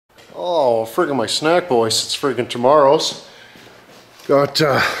Oh, friggin' my snack, boys. It's friggin' tomorrow's. Got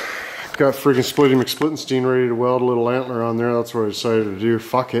friggin' Splitty McSplittenstein ready to weld a little antler on there. That's what I decided to do.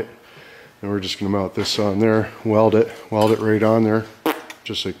 Fuck it. And we're just gonna mount this on there, weld it right on there.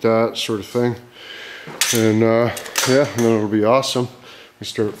 Just like that, sort of thing. And yeah, and then it'll be awesome. We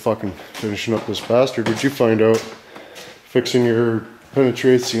start fucking finishing up this bastard. Did you find out fixing your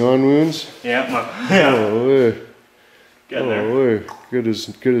penetration wounds? Yeah. Oh, Getting there. Good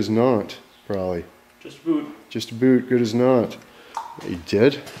as not, probably. Just a boot. Just a boot, good as not. Yeah, you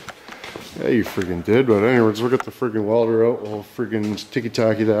did? Yeah, you friggin' did. But anyways, we'll get the friggin' welder out. We'll friggin'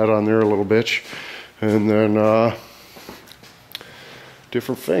 ticky-tacky that on there a little bitch. And then,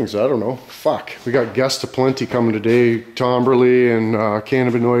 different things, I don't know. Fuck. We got guests aplenty coming today. Tomberly and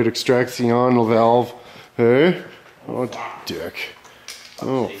cannabinoid extraction valve. Hey? Oh, dick.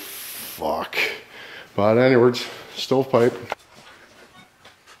 Oh, fuck. But anyways, stovepipe.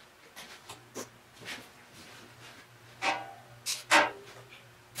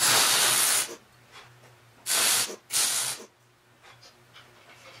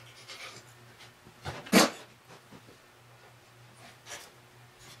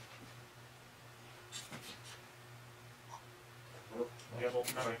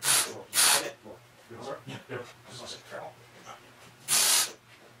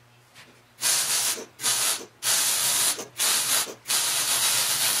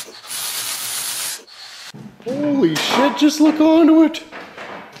 Holy shit, just look onto it.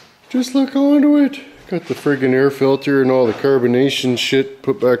 Just look onto it. Got the friggin' air filter and all the carbonation shit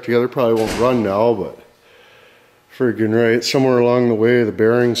put back together. Probably won't run now, but friggin' right. Somewhere along the way the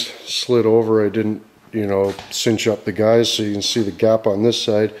bearings slid over. I didn't, you know, cinch up the guys so you can see the gap on this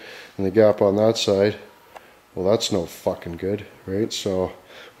side and the gap on that side. Well, that's no fucking good, right? So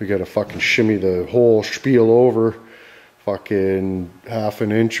we gotta fucking shimmy the whole spiel over fucking half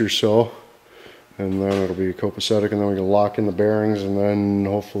an inch or so. And then it'll be copacetic, and then we can lock in the bearings, and then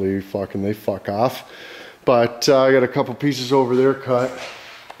hopefully fucking they fuck off. But I got a couple pieces over there cut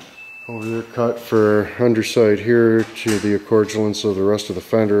for underside here to the accordulants of the rest of the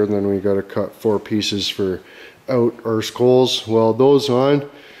fender, and then we got to cut 4 pieces for out our skulls, weld those on,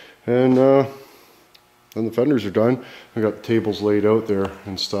 and then the fenders are done. I got the tables laid out there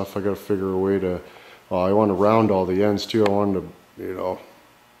and stuff. I got to figure a way to, I want to round all the ends too. I wanted to, you know,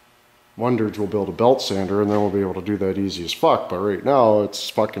 wondered we'll build a belt sander and then we'll be able to do that easy as fuck. But right now it's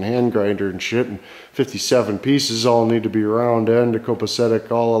fucking hand grinder and shit, and 57 pieces all need to be round end,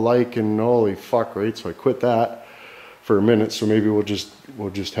 copacetic all alike, and holy fuck, right? So I quit that for a minute. So maybe we'll just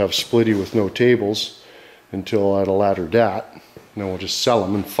have splitty with no tables until at a latter dat, and then we'll just sell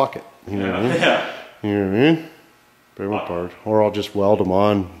them and fuck it. You know what I mean? Yeah. You know what I mean? Favorite part. Or I'll just weld them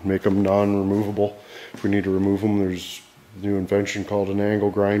on, make them non-removable. If we need to remove them, there's a new invention called an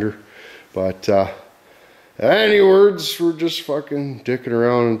angle grinder. But any words, we're just fucking dicking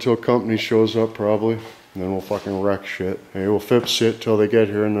around until company shows up probably. And then we'll fucking wreck shit. Hey, we'll fix shit till they get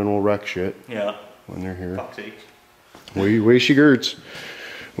here, and then we'll wreck shit. Yeah. When they're here. Fuck's sake. Way she girds.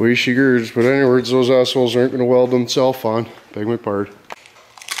 Way she girds. But any words, those assholes aren't going to weld themselves on. Beg my pardon.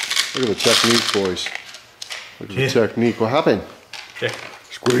 Look at the technique, boys. Look at the technique. What happened? Okay.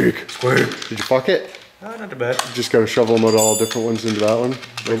 Squeak. Squeak. Did you fuck it? Oh, not too bad. You just gotta shovel them out all different ones into that one.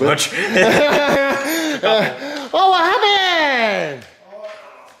 A little bit. Oh, what happened?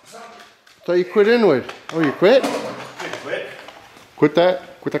 Thought you quit inwood. Oh, you quit? Quit. Quit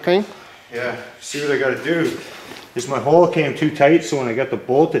that kind? Yeah. See what I gotta do is my hole came too tight, so when I got the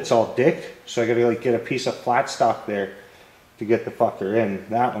bolt, it's all dick. So I gotta like get a piece of flat stock there to get the fucker in.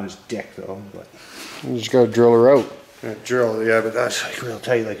 That one's dick though. But You just gotta drill her out. Drill, yeah, but that's like real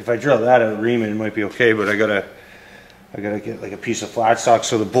tight. Like if I drill that out, reaming it might be okay, but I gotta get like a piece of flat stock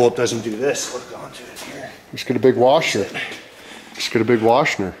so the bolt doesn't do this. Look onto it here. Just get a big washer. Just get a big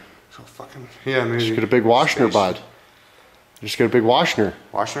washner. So fucking yeah, maybe. Just get a big washner, bud. Just get a big washner.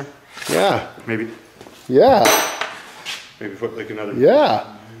 Washner? Yeah. Maybe. Yeah. Maybe put like another.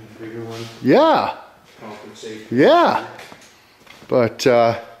 Yeah. Bigger one. Yeah. Compensate. Yeah. But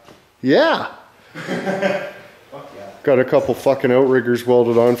yeah. Got a couple fucking outriggers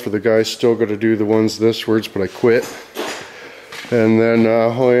welded on for the guys. Still got to do the ones this words, but I quit. And then,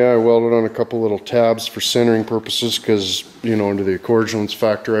 oh yeah, I welded on a couple little tabs for centering purposes because, you know, into the accordulants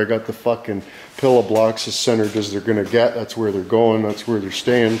factor, I got the fucking pillow blocks as centered as they're gonna get. That's where they're going. That's where they're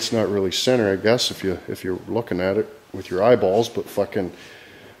staying. It's not really center, I guess, if you're looking at it with your eyeballs, but fucking,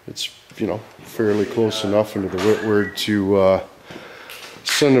 it's, you know, fairly close enough into the word to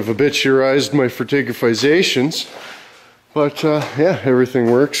son of a bitcherized my vertigifications. But yeah, everything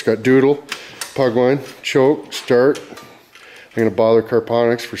works. Got doodle, pug line, choke, start. I'm gonna bother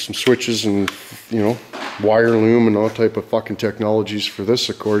Carponics for some switches and, you know, wire loom and all type of fucking technologies for this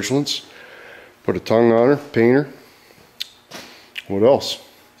Accordulance. Put a tongue on her, paint her. What else?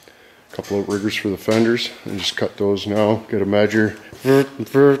 A couple of riggers for the fenders, and just cut those now. Get a measure, and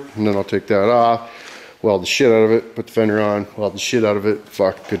then I'll take that off, weld the shit out of it, put the fender on, weld the shit out of it.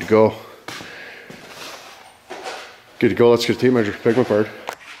 Fuck, good to go. Good to go. Let's get a tape measure. Pick my part.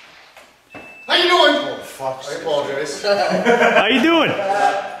 How you doing? Oh fuck! I apologize. How you doing?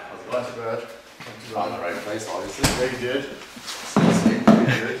 Not too bad. On the right place, obviously. Yeah, you did.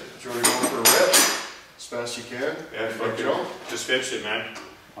 You did. Do you want to go for a rip? As fast as you can. Yeah, fuck it. Just finish it, man.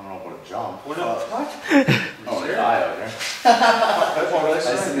 I don't know about a jump. What? What? Oh, there's eye out there.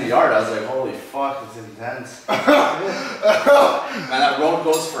 I was in the yard, I was like, holy fuck, it's intense. Man, that road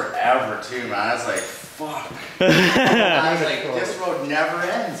goes forever too, man. I was like, fuck. I was like, this road never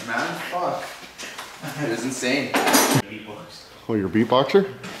ends, man. Fuck. It was insane. Oh, you're a beatboxer?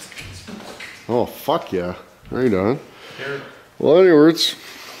 Oh, fuck yeah. Right on. Well, anyways,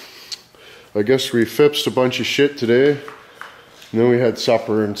 I guess we fixed a bunch of shit today. And then we had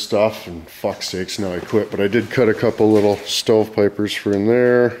supper and stuff, and fuck's sakes, now I quit. But I did cut a couple little stovepipers for in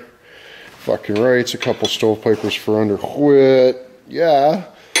there. Fucking rights, a couple stovepipers for under quit. Yeah.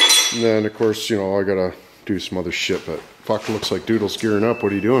 And then, of course, you know, I gotta do some other shit, but fuck, looks like Doodle's gearing up.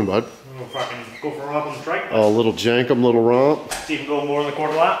 What are you doing, bud? We'll fucking go for a romp on the trike. Oh, little jankum, little romp. See if we can go more than a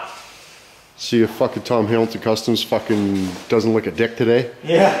quarter lap. See if fucking Tom Hamilton Customs fucking doesn't look a dick today.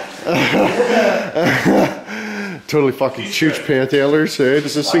 Yeah. Totally fucking chooch pantailers, eh?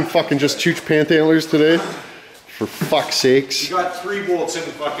 Does this thing fucking just chooch pantailers today? For fuck's sakes. You got 3 bolts in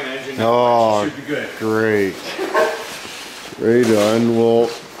the fucking engine. Oh, should be good. Great. Right on. Well,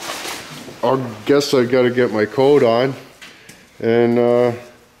 I guess I gotta get my code on. And,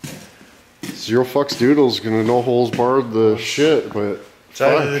 Zero Fucks Doodle's gonna no holes barred the shit, but It's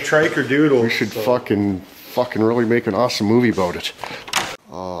either the trike or Doodle. we should fucking really make an awesome movie about it.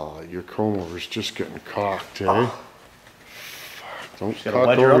 Oh, your comb over's just getting cocked, eh? Fuck, don't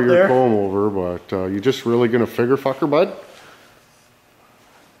cock over your comb over, but you just really gonna figure fucker, bud?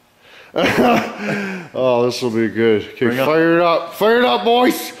 Oh, this will be good. Okay, fire it up. Fire it up,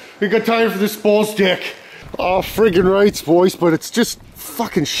 boys! We got time for this bull stick. Oh, friggin' rights, boys, but it's just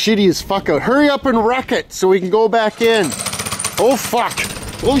fucking shitty as fuck out. Hurry up and wreck it so we can go back in. Oh, fuck.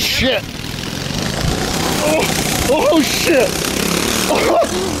 Oh, shit. Oh shit.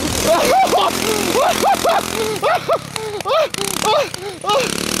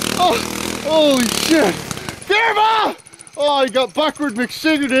 Holy shit. Grandma! Oh, you got Buckward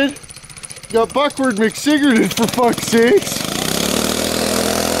McSigerted. Got Buckward McSigerted for fuck's sakes.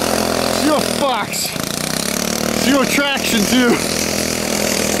 Zero fucks. Zero traction too.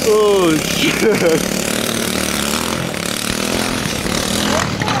 Oh shit.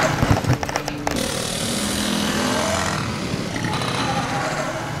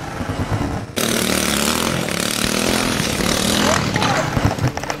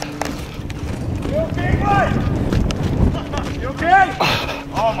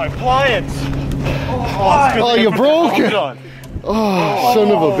 Oh, my pliers! Oh, you broke it! Oh,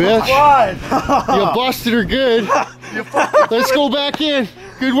 son of a bitch. You busted her good. Let's go back in.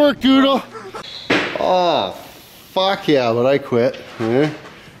 Good work, Doodle. Oh, fuck yeah, but I quit. Yeah.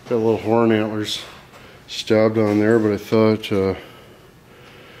 Got little horn antlers stabbed on there, but I thought, put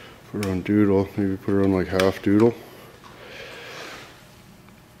her on Doodle. Maybe put her on like half Doodle.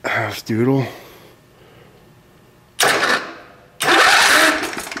 Half Doodle.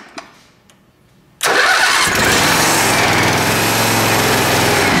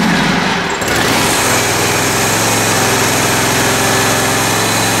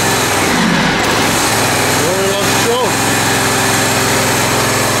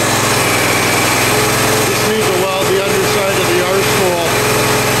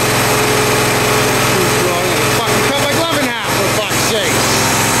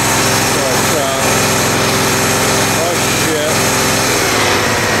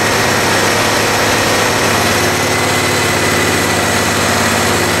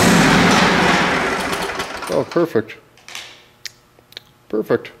 Perfect.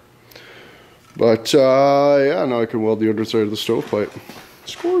 Perfect. But, yeah, now I can weld the underside of the stovepipe.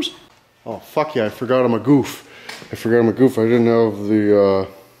 Scores. Oh, fuck yeah, I forgot I'm a goof. I didn't have the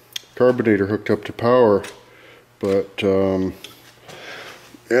carbonator hooked up to power. But, yeah,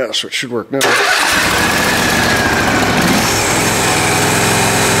 so it should work now.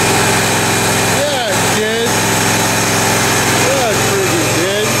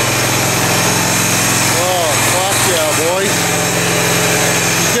 Boys,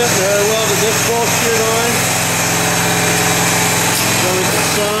 getting there. Welded this bullshit on.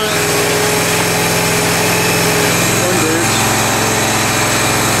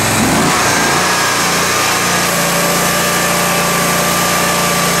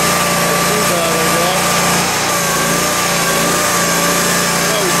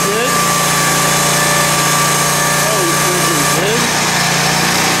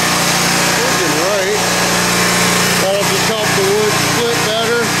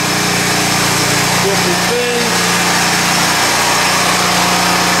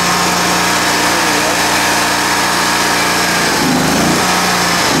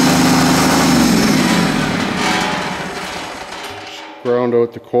 ground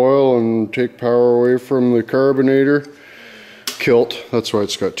out the coil and take power away from the carbonator. Kilt, that's why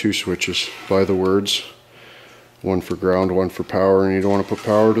it's got 2 switches, by the words. One for ground, one for power, and you don't want to put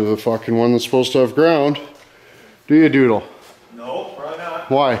power to the fucking one that's supposed to have ground. Do you, Doodle? No, probably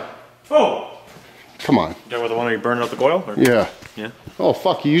not. Why? Oh! Come on. Is that with the one where you burned out the coil? Or? Yeah. Yeah. Oh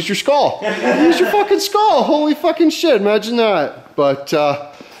fuck, you used your skull. You used your fucking skull. Holy fucking shit, imagine that. But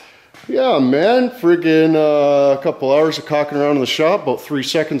yeah, man, friggin' a couple hours of cocking around in the shop, about 3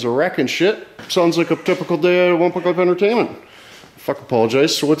 seconds of wrecking shit. Sounds like a typical day at One Puck Up Entertainment. Fuck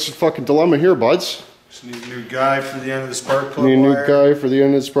apologize. So what's the fucking dilemma here, buds? Just need a new guy for the end of the spark plug Need a new wire. guy for the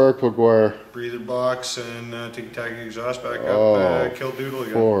end of the spark plug wire. Breather box and ticky-tacky exhaust back up. Kill Doodle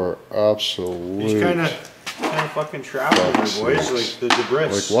again. For absolute. He's kind of fucking trapped over, boys. Like the debris.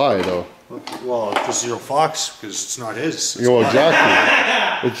 Like why though? Well, just zero Fox because it's not his. It's You know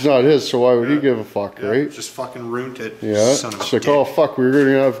exactly. It's not his, so why would he give a fuck, right? Just fucking ruined it. Yeah. Son of It's a like, dick. oh fuck, we were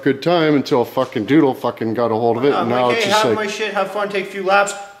gonna have a good time until fucking Doodle fucking got a hold of it, I'm and now like, it's hey, just have like, my shit, have fun, take a few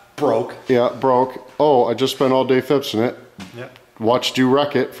laps. Broke. yeah, broke. Oh, I just spent all day fixing it. Yep. Watched you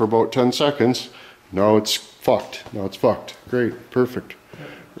wreck it for about 10 seconds. Now it's fucked. Now it's fucked. Great, perfect.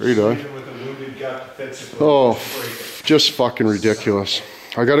 Right on. With a wounded guy to fix it. Oh, just fucking ridiculous.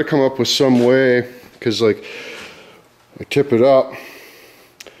 I got to come up with some way, because like I tip it up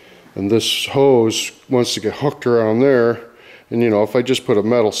and this hose wants to get hooked around there, and you know, if I just put a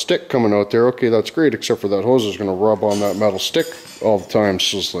metal stick coming out there, okay, that's great, except for that hose is going to rub on that metal stick all the time.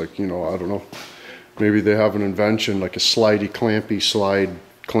 So it's like, you know, I don't know, maybe they have an invention like a slidey clampy slide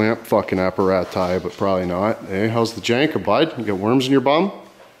clamp fucking apparati, but probably not. Hey, how's the janker, bud? You got worms in your bum?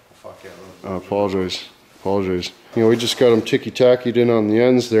 Fuck yeah. I apologize. You know, we just got them ticky-tackied in on the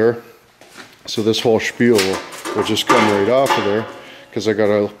ends there. So this whole spiel will just come right off of there, because I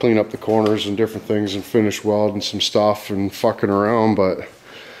gotta clean up the corners and different things and finish welding some stuff and fucking around. But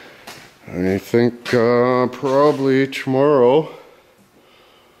I think probably tomorrow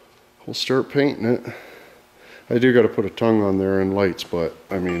we'll start painting it. I do gotta put a tongue on there and lights, but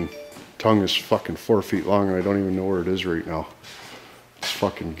I mean, tongue is fucking 4 feet long and I don't even know where it is right now. It's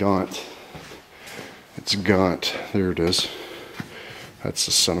fucking gaunt. It's gaunt. There it is. That's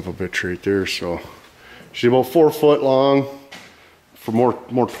the son of a bitch right there. So she's about 4 foot long for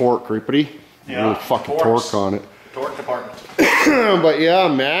more torque, right, buddy? Yeah, Really fucking torques. torque on it. Torque department. But yeah,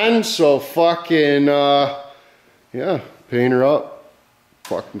 man. So fucking yeah, paint her up.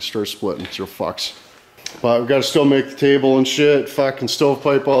 Fucking start splitting. Zero fucks. But we got to still make the table and shit. Fucking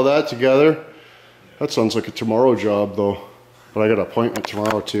stovepipe all that together. That sounds like a tomorrow job though. But I got an appointment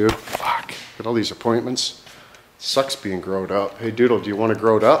tomorrow too. Fuck. Got all these appointments. Sucks being growed up. Hey Doodle, do you want to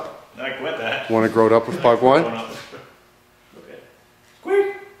grow it up? I quit that. Want to grow it up with Pug One? Okay.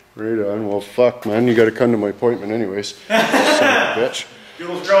 Squeak! Right on. Well, fuck, man. You got to come to my appointment anyways. Son of a bitch.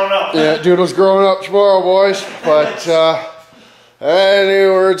 Doodle's growing up. Yeah, Doodle's growing up tomorrow, boys. But, any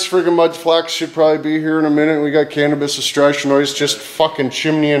words, friggin' Mudflex should probably be here in a minute. We got cannabis extraction noise just fucking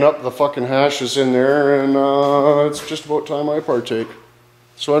chimneying up the fucking hashes in there, and it's just about time I partake.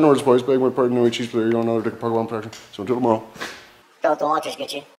 So, anyways, boys, beg my pardon, no cheese, but you don't know the Pug One production. So, until tomorrow. Don't the launchers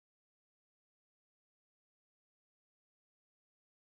get you?